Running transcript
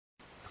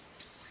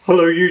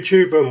Hello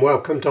YouTube and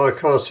welcome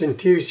diecast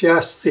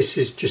enthusiasts. This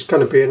is just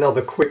going to be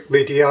another quick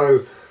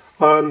video,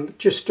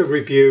 just a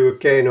review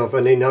again of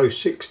an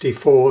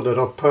Inno64 that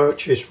I've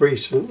purchased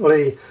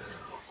recently.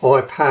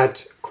 I've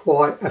had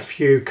quite a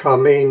few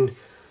come in,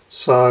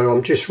 so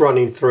I'm just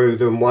running through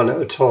them one at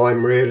a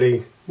time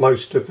really,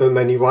 most of them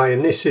anyway.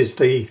 And this is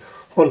the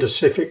Honda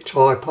Civic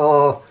Type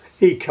R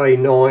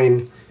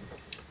EK9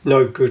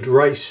 No Good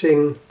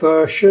Racing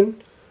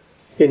version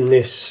in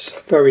this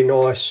very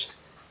nice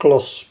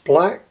gloss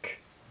black.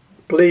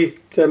 I believe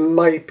there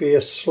may be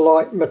a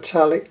slight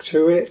metallic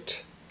to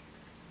it.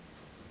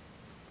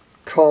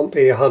 Can't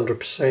be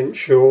 100%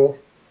 sure.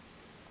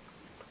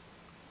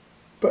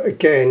 But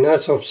again,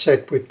 as I've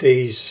said with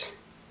these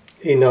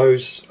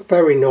Innos, a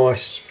very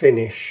nice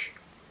finish.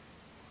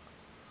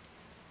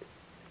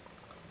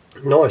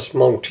 Nice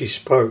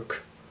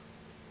multi-spoke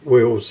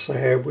wheels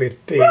there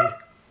with the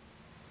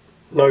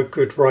No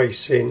Good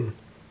Racing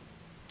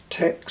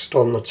text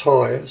on the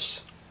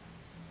tyres.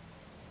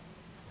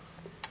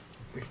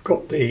 We've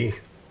got the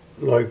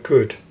No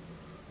Good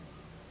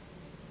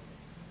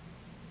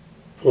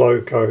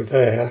logo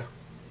there.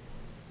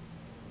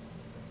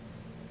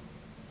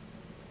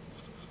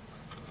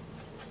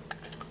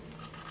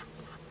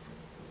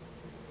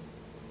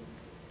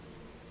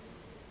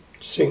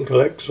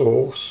 Single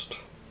exhaust.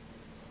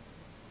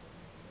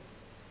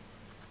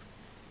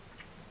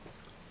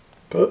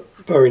 But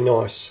very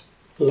nice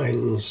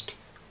lensed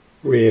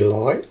rear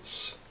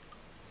lights.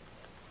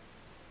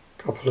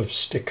 Couple of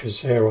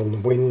stickers there on the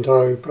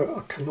window, but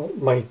I cannot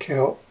make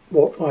out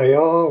what they are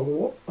or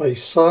what they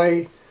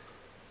say.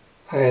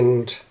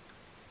 And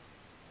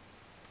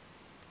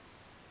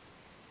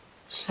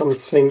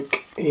something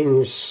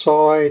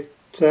inside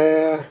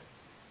there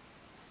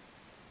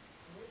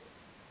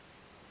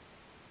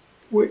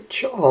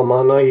which I'm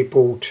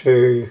unable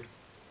to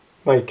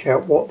make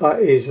out what that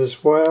is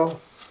as well.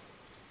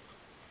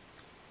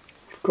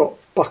 We've got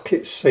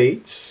bucket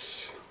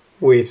seats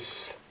with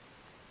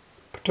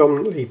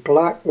predominantly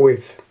black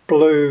with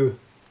blue,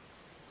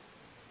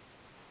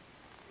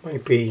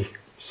 maybe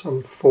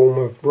some form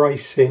of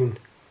racing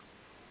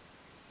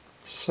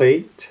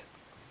seat,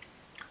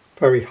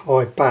 very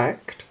high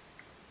backed,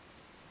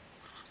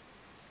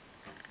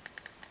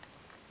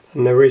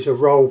 and there is a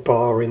roll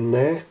bar in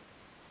there.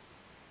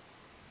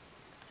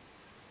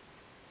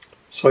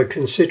 So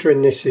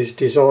considering this is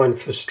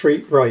designed for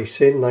street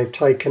racing, they've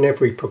taken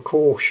every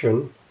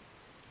precaution.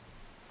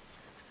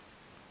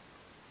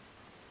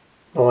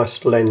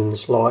 Nice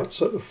lens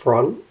lights at the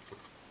front.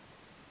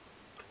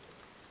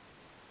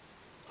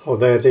 Oh,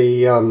 they're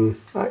the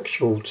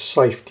actual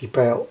safety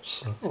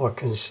belts I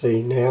can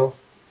see now.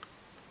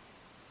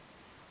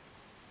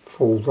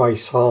 Full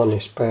race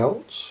harness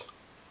belts.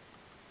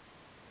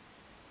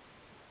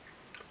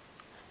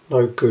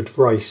 No Good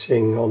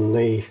Racing on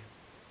the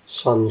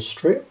sun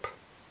strip.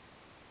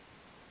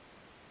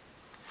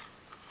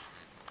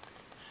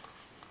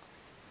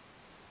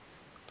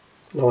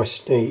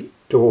 Nice neat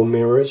door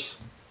mirrors.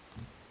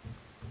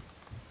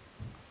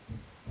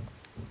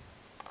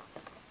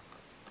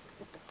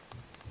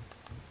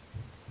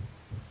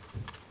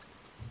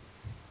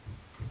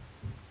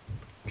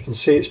 You can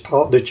see it's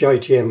part of the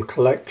JDM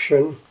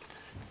collection.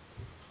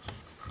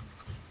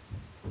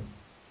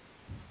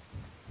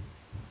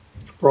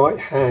 Right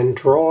hand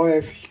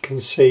drive, you can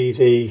see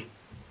the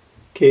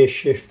gear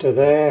shifter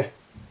there.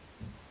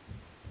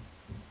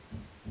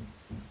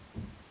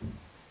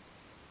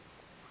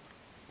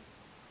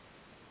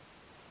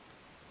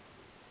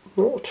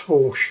 Not at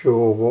all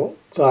sure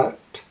what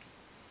that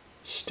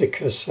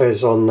sticker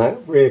says on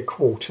that rear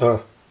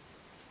quarter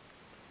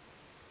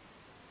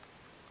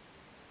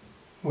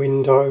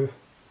window.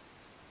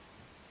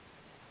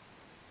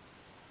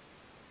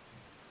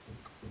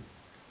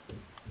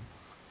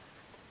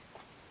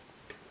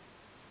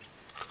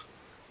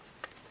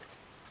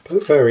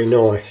 But very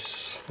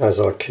nice,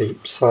 as I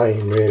keep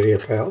saying really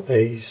about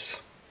these.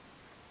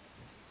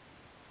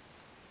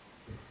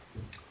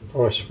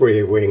 Nice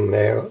rear wing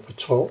there at the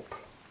top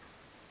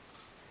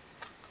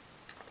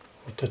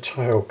of the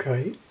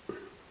tailgate.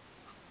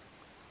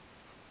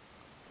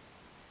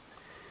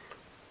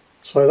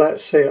 So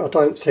that's it. I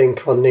don't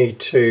think I need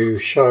to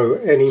show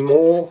any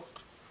more.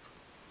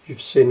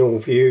 You've seen all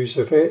views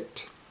of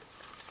it.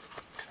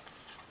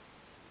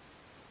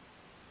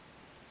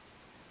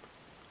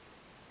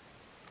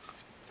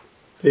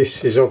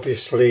 This is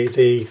obviously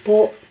the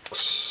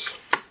box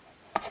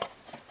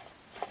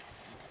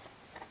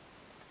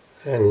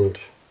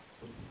and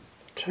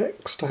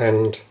text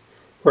and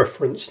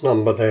reference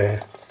number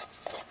there.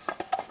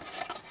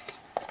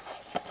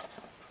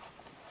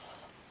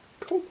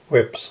 Got the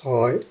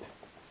website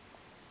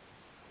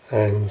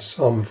and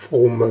some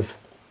form of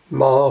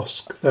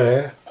mask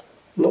there.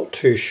 Not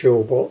too sure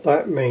what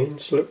that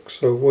means.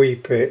 Looks a wee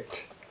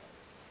bit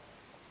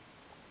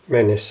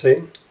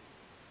menacing.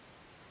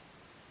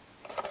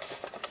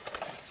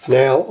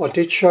 Now, I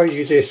did show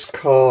you this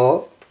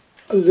car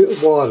a little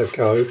while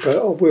ago, but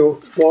I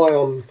will,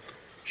 while I'm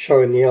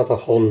showing the other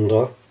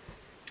Honda,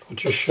 I'll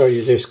just show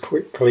you this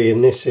quickly,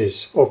 and this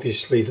is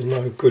obviously the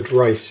No Good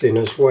Racing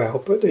as well,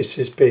 but this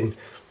has been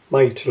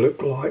made to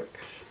look like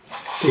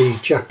the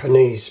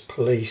Japanese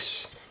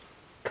police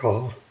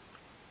car.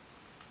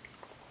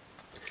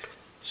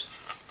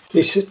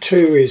 This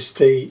too is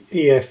the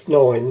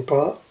EF9,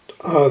 but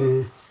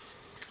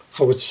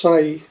I would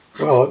say,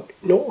 well,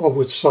 not I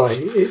would say,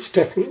 it's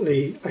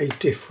definitely a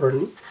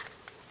different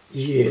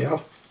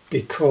year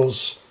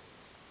because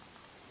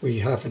we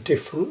have a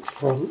different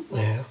front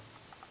there.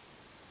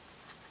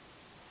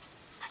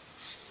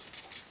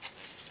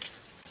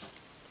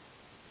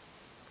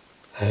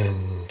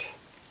 And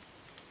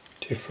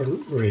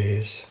different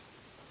rears.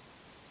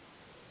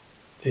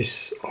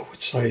 This, I would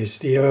say, is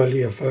the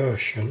earlier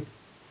version.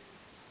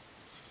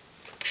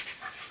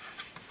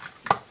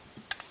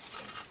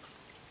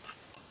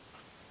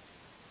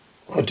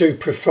 I do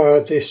prefer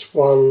this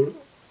one,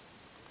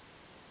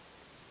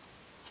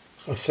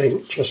 I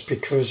think, just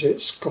because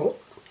it's got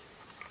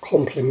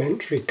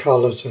complementary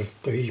colours of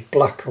the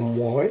black and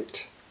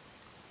white.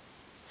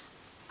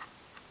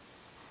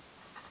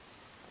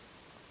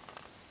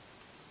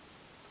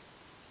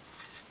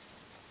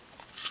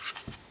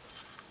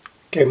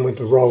 Again with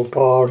the roll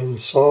bar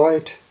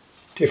inside,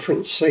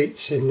 different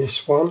seats in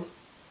this one.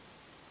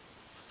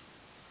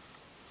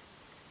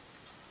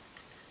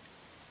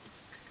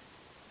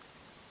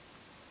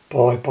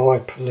 Bye bye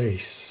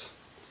police.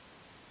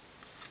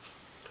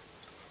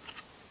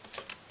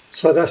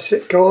 So that's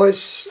it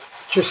guys,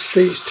 just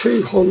these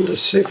two Honda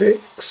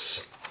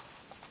Civics,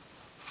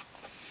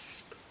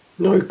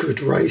 No Good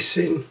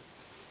Racing.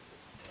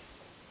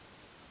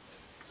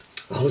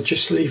 I'll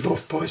just leave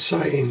off by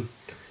saying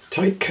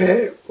take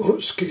care, oh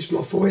excuse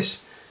my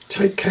voice,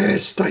 take care,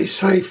 stay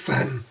safe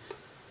and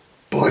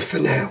bye for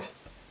now.